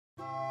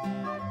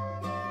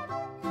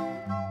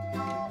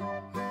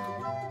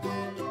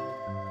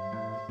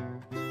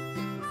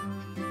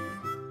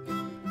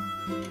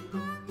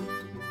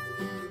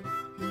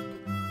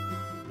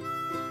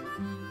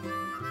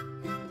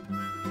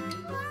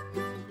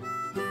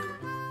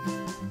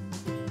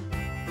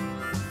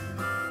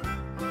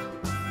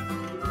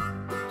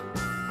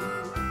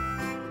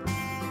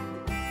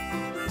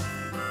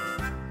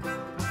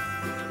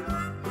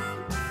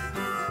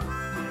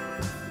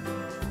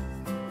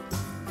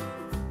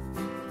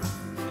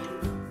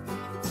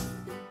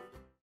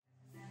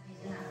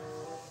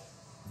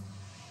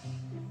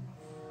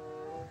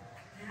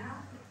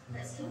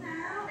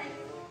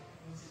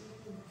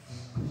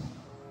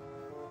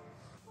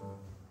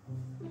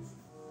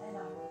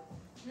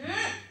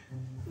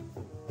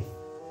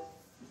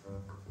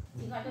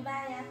Nói với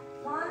ba nha.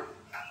 Mon.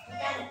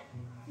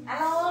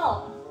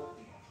 Alo.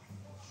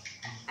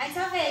 Anh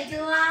sắp về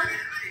chưa?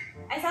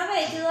 Anh sắp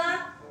về chưa?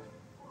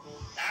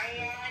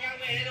 Đang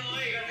về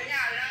rồi, gần đến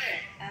nhà rồi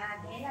đây. À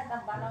thế là tầm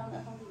bao lâu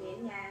nữa không thì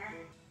đến nhà.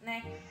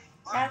 Này,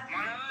 ba.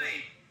 Mon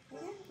ơi.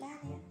 Ba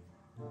nè.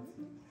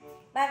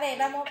 Ba về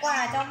ba mua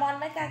quà cho Mon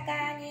với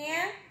Kaka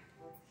nhé.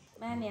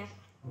 Ba nè.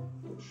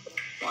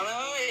 Mon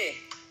ơi.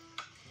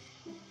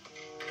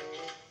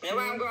 Nhớ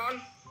ba không con?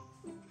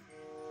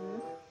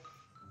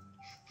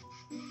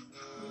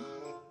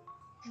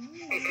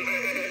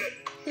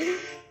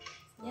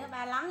 Nhớ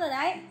ba lắm rồi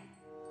đấy.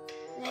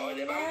 Rồi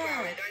để ba mua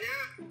quà về cho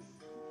nhá.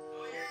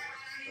 Rồi nha,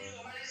 ba đang đi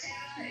đường, ba lên xe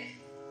đây.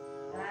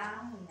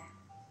 Không nè.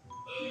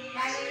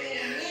 Ba đi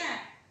đi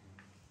nhá.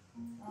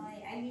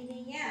 Rồi anh đi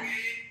đi nhá.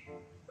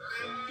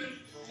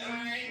 Bye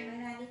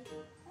bye đi.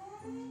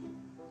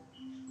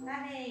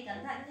 Ba về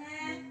cẩn thận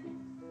nha.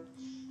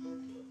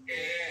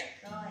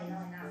 Rồi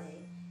nào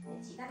để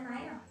chị tắt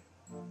máy nào.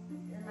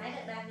 Tắt máy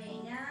đợi ba về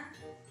nhá.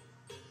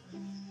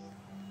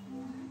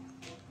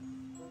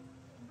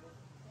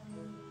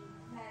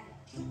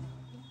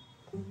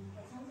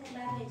 Xong xe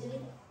ba về chưa đi?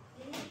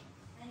 Đi.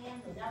 Anh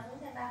em thử đo xuống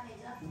xe ba về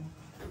chưa?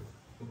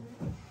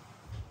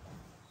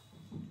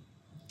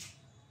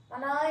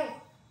 Mon ơi,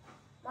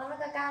 Mon với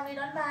Kaka đi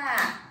đón bà.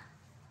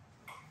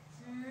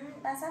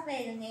 Ba sắp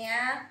về rồi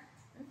nè.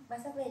 Ba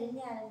sắp về đến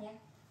nhà rồi nè.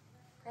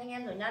 Anh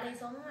em rủ nhau đi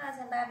xuống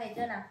xem ba về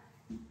chưa nào.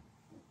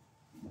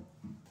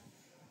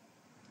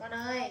 Con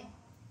ơi,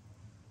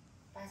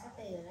 ba sắp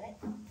về rồi đấy.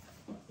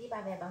 Tí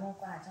ba về ba mua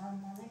quà cho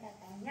Mon với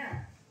Kaka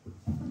nhá.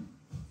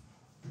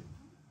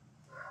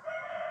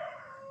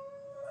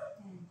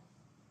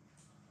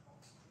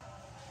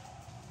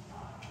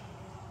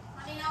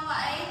 Con đi đâu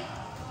vậy?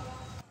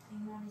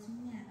 Anh Mon đi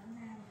xuống nhà đón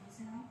ba rồi hay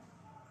sao?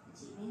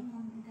 Chị với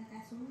Mon với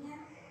Kaka xuống nhá.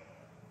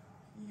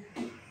 Đi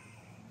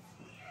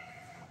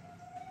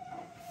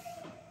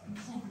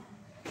nào.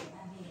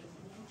 Ba về chị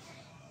đi.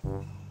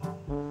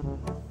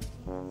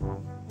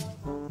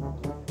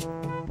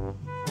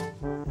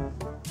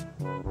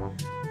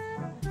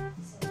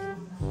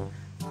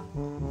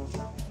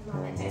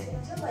 Mon lại chạy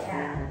xuống trước rồi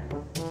à?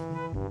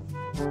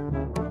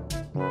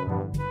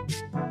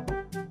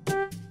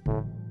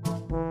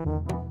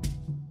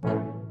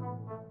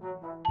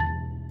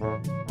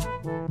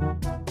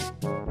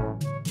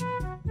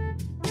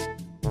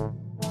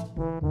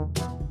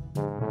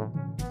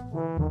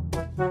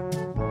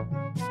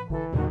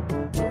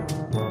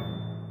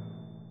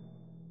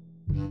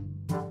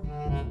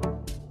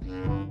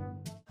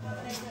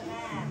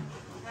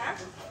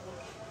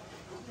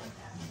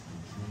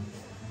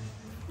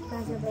 Ba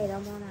chưa về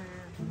đâu Mon à.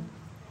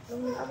 Lúc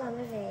nữa ba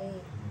mới về.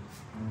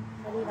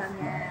 Ba đi vào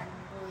nhà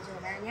rồi chờ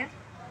ba nhé.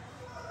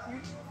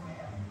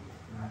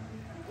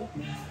 Đi.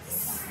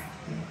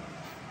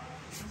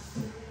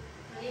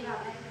 Đi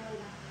vào đây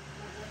rồi.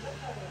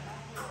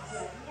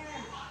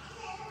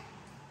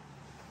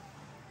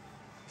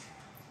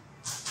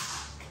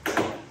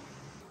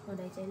 Ngồi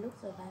đây chơi lúc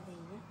rồi ba về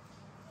nhé.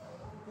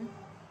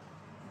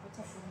 Có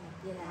chạy ra ngoài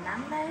kia là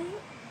nắng đấy.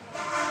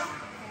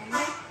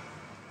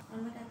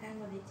 Con với Kaka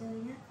ngồi đây chơi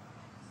nhá.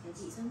 Để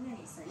chị xuống nhà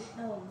để sấy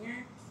đồ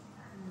nhá.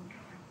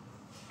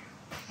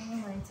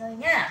 Con ngồi đây chơi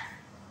nhá.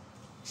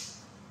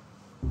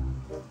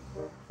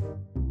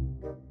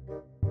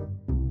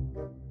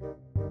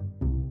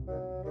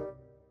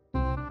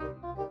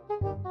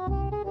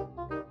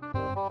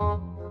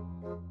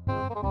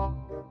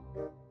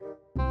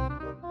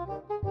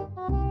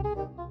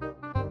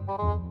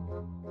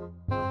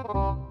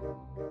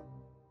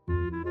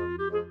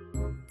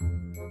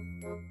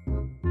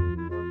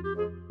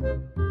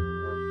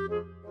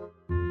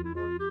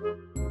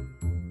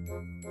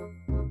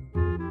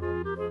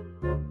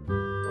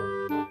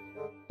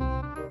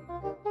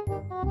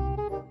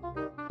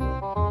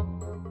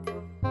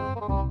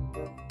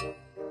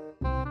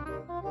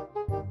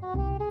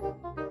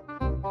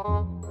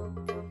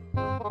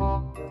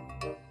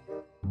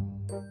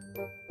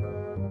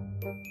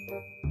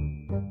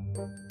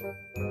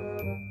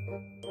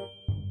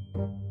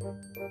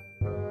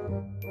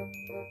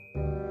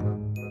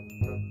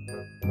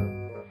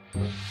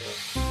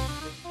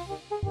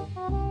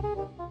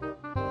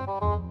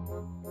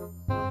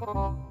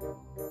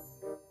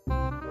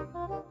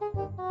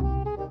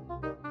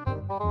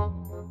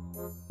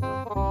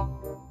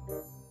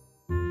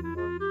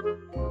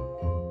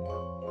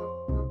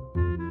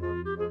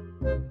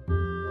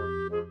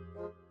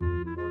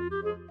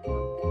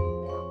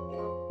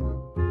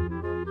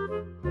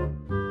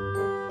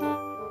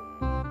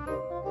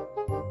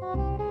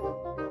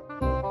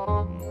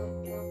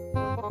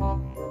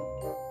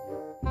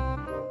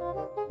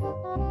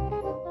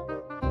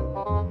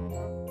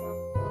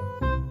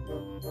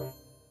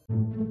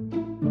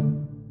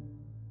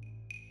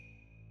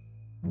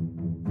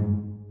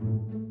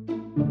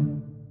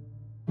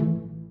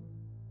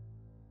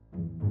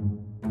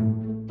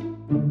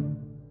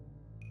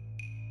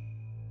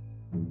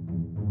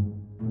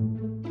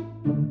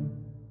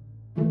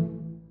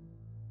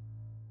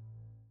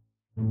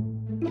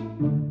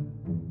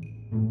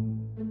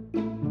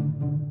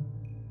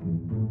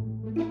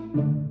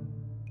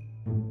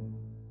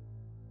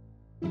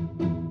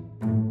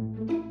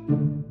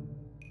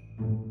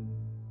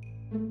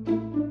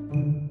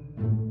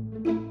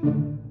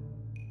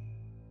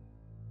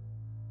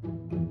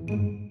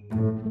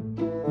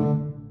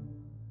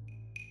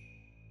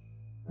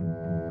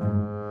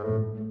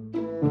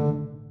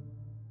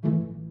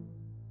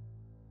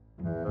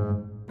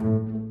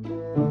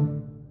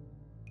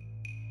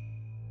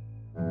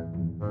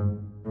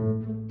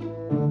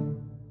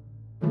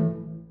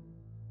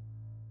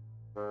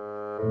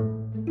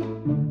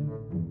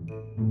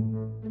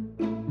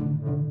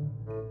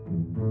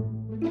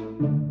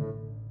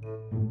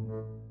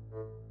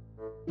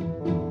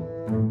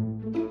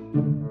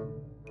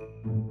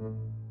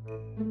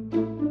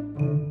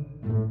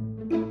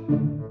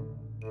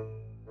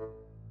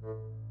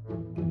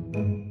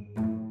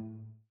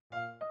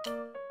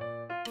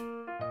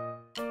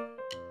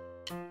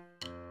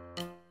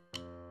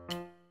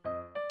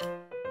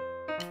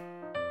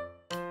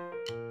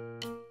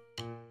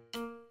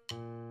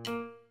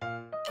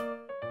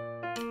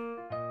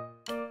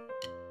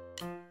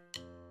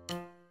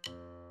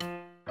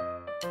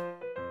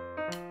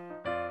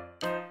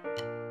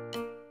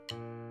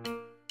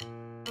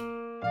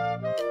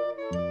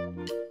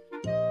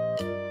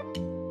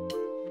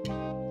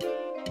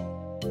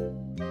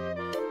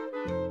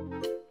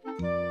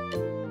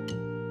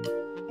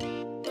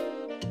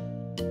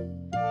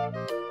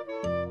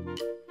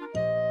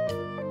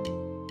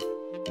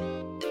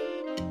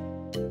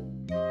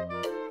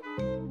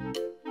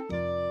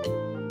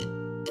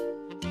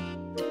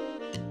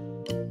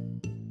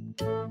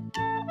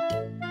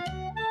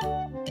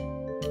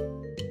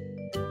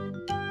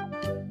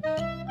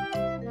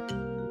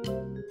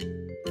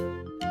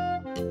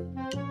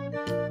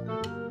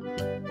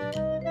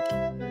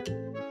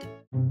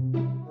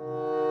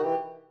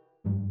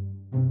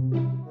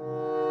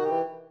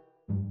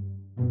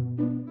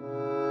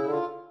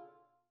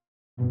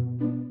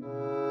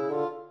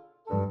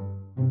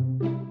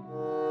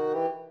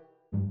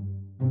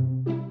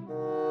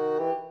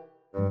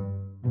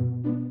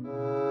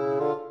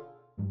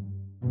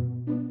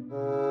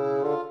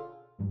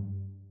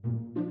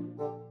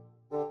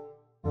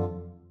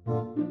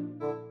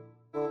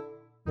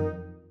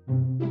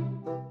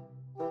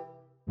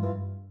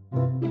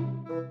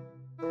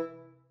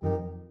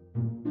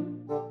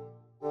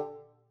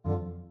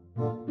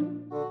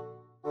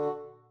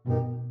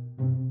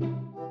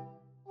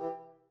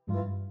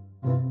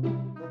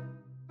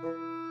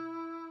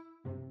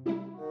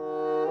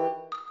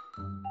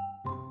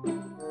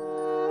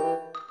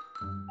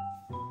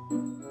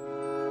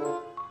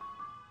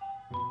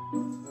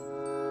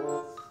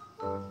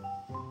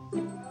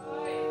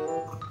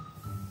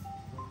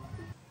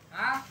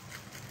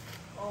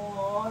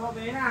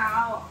 Bế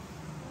nào?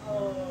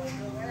 Được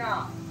cái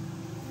nào?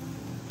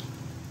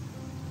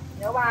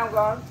 Nhớ ba không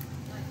con?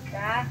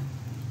 Ca?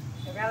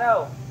 Nhớ ca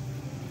đâu?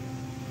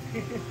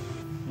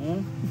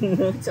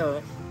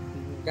 Trời,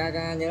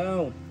 ca nhớ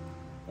không?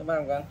 Nhớ ba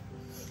không con?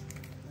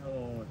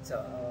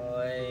 Trời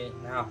ơi,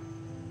 nào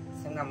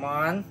xem nào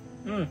Mon.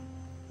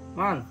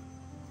 Mon.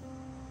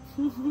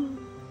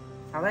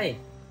 Sao đây?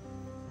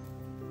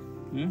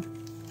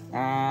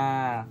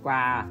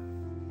 Quà.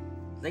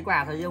 Lấy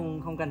quà thôi chứ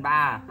không cần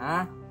ba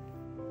hả?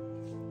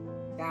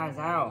 Ca làm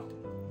sao?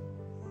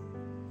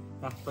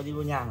 Nào, tôi đi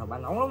vô nhà nó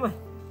bán nóng lắm rồi.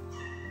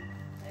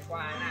 Lấy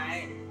quà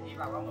này, đi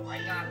vào con một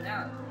bánh ăn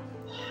nhá.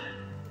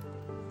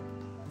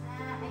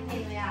 Anh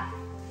về rồi à?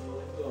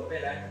 Vừa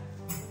về đấy.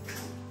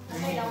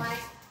 Anh về đâu anh?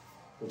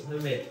 Cũng hơi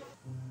mệt.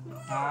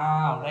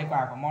 Đây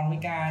quà của Mon với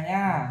Ca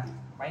nhá.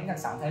 Bánh đặc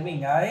sản Thái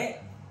Bình đấy.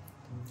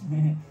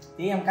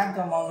 Tí em cắt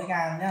cho Mon với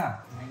Ca nhá.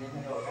 Anh lên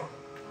thay đổi cắt.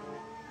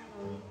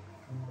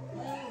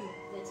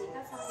 Giờ chị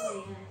cắt xong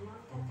rồi Mon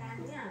Kaka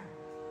nhá.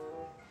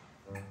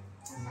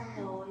 Cắt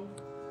xong rồi.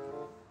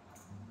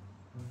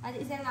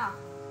 Chị xem nào.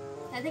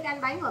 Thầy thích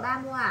ăn bánh của ba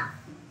mua à?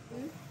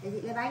 Để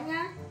chị lấy bánh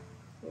nhá.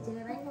 Để chị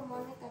lấy bánh cho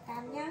Mon với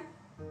Kaka nhá.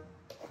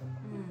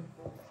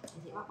 Để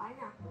chị bóc bánh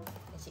nào.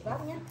 Để chị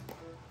bóc nhá.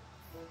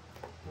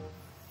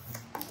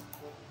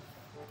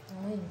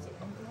 Rồi, chị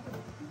bóc tiếp.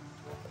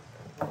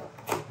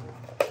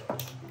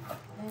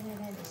 Đây,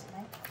 để chị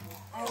lấy.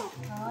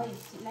 Thôi,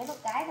 chị lấy một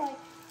cái thôi.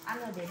 Ăn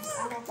rồi để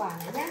ăn hoa quả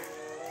nữa nhá.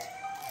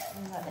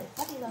 Rồi để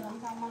cắt đi rồi làm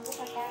xong Mon với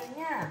Kaka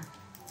nhá.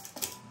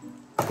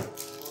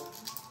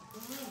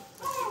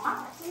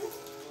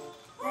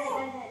 Đây.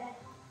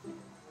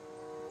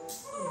 Nào,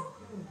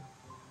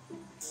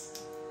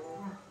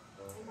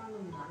 anh Mon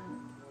lùm nhỏ nào.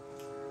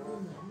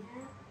 Lùm nhỏ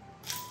nhá.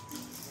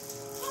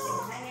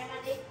 Hai anh em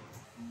ăn đi.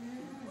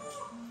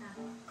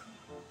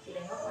 Chị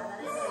để hoa quả ra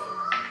đây rồi.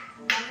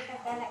 Mon với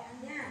Kaka lại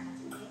ăn nhá.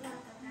 Chị lấy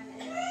Kaka lại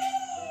đây.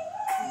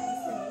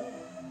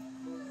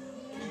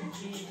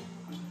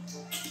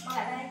 Con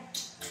lại đây.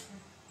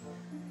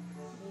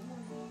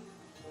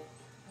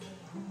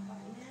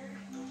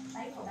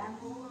 Bánh của ba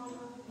mua ngon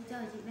không?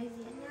 Chờ chị đây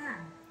diễn nhá.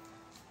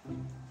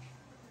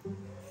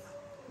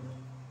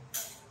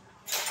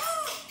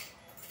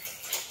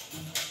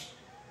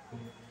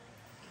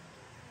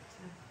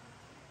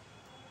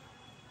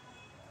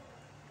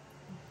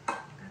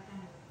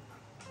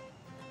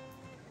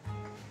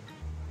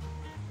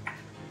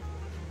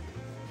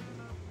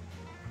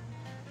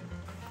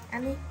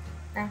 Ăn đi.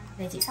 Đây,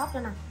 để chị sóc cho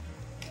nào.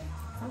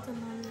 Sóc cho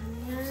Mon nhá.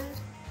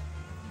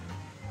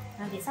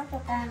 Rồi chị sóc cho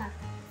Ca nào.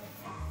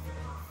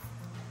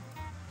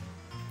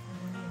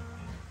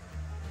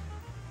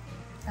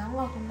 Cắn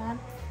vào cho Mon.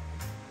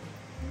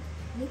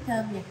 Nước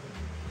thơm nhỉ.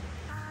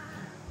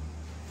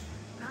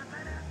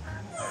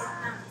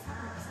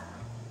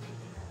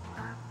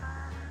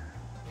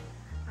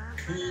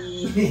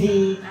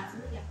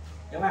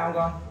 Kéo vào không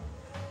con?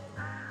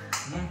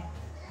 Ừ.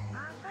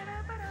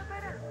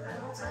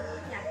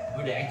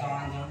 Thôi để anh cho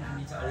ăn cho anh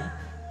đi chợ đi.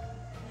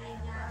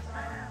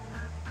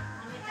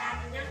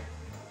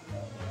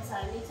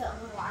 Đi chợ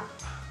mua quán.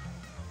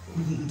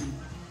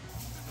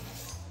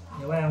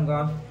 Kéo vào không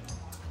con?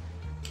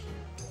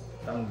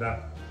 Tổng tập.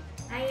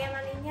 Anh em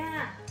ăn đi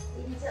nhá.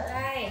 Đi chợ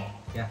đây.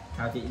 Kìa,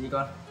 chào chị đi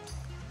con.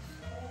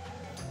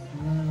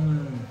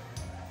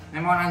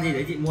 Em Mon ăn gì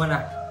đấy chị mua nào.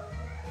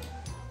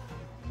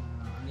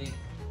 Ăn đi.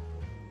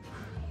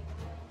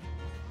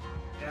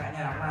 Cái này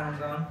nhà đóng ăn không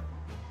con?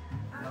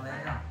 Con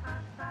lấy nào.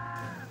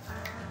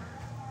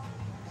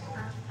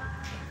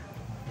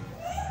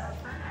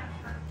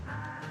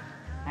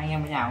 Anh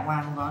em ở nhà có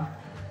ăn không con?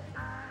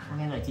 Con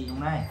nghe lời chị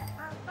không đây?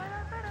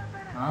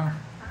 Đó.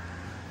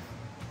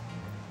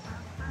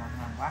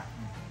 Ngon quá.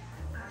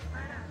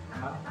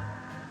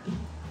 Chị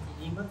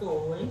đi mất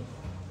rồi.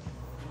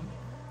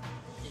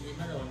 Chị đi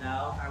mất rồi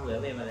đâu? Hai bữa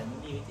về mà lại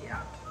muốn đi với chị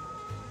à?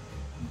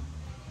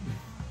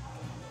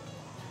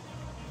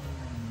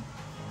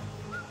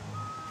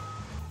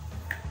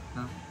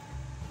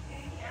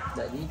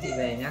 Đợi đi chị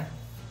về nhá.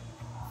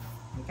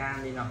 Mon Kaka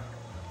ăn đi nào.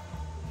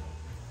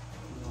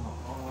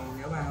 Ôi,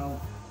 nhớ vào không?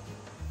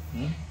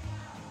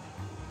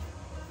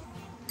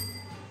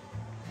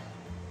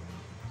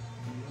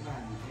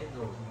 Hết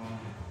rồi.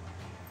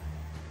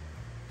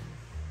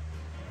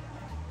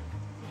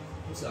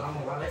 Uống sữa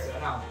không? Con lấy sữa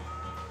nào?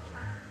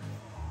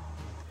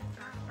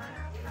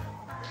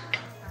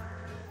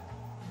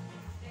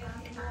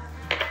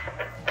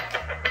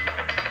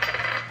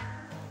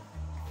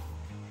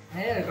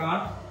 Thế rồi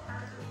con.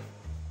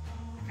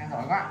 Ăn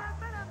giỏi quá.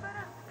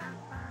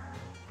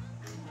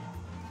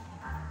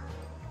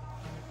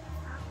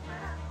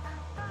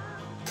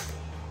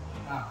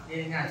 Đi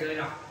đến nhà chơi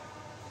nào.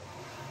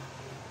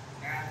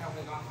 Ca không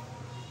đi con.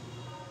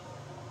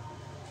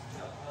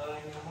 Trời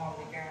ơi, nhớ Mon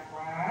Kaka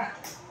quá.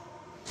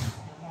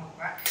 Nhớ Mon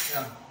quá.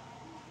 Được.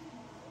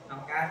 Làm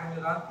ca không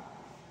đi con.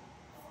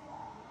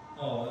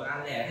 Ồ,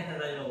 ăn lẻ hết ra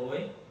đây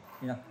rồi.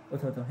 Đi nào. Ôi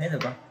thôi hết rồi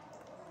con.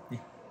 Đi.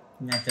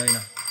 Nhà chơi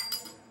nào.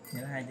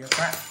 Nhớ hai đứa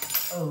quá.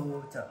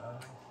 Trời ơi.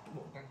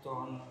 Bộ căng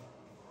tròn.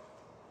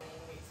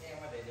 Mình xe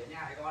mà để đến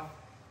nhà đi con.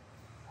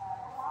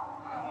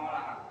 Ngon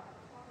à?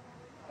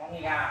 Mon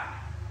Kaka.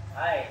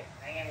 Đây,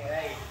 anh em ngồi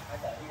đây, coi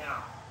chợ đi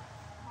nào.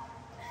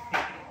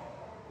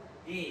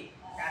 Đi,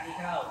 Ca đi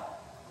không?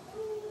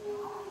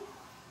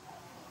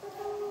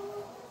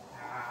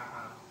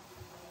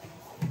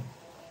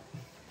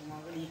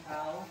 Con có đi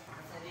không?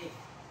 Con sẽ đi.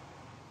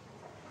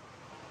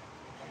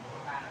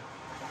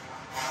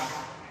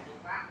 Đi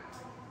quá.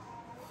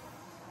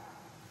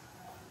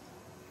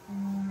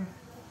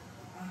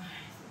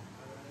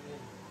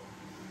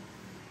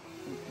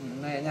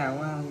 Hôm nay ở nhà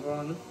không ăn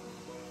con?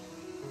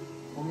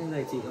 Không nghe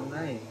lời chị không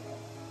đây?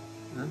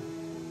 Hả?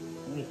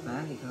 Có nghịch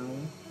phá gì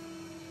không?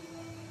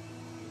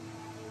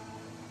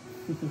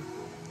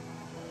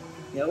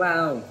 Nhớ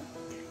vào.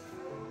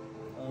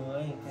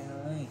 Ôi, Ca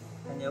ơi,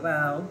 Ca nhớ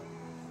vào.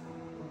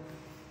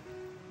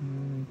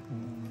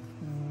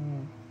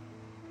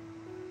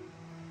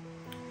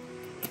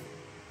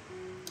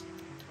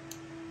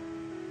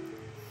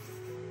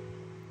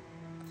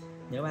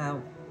 Nhớ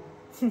vào.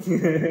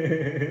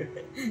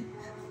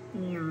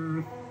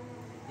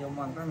 Yêu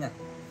Mon quá nhỉ.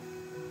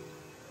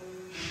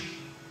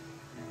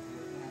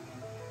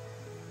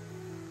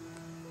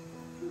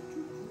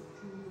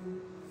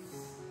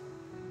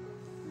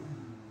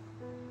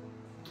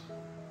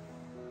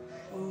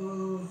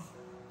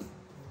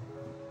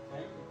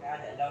 Đấy, Ca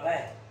để đâu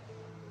đây?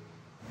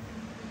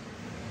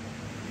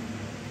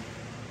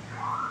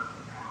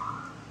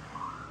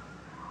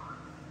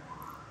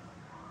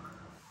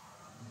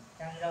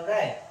 Ca đi đâu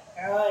đây?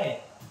 Ca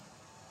ơi!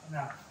 Xem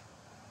nào?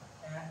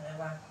 Ca, đây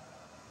ba.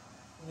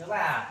 Nhớ bà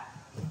à?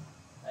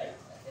 Đấy,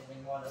 xem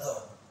mình ngon nữa rồi.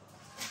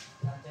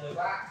 Đang chơi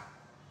quá.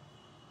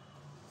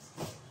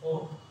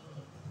 Ô.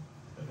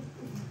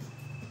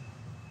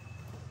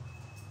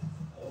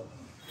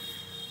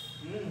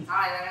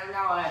 Sao lại em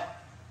nhau rồi?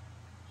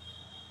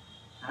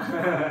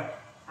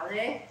 Sao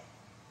thế?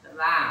 Giận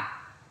bà?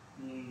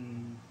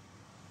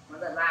 Nó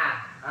giận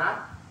bà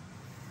hả?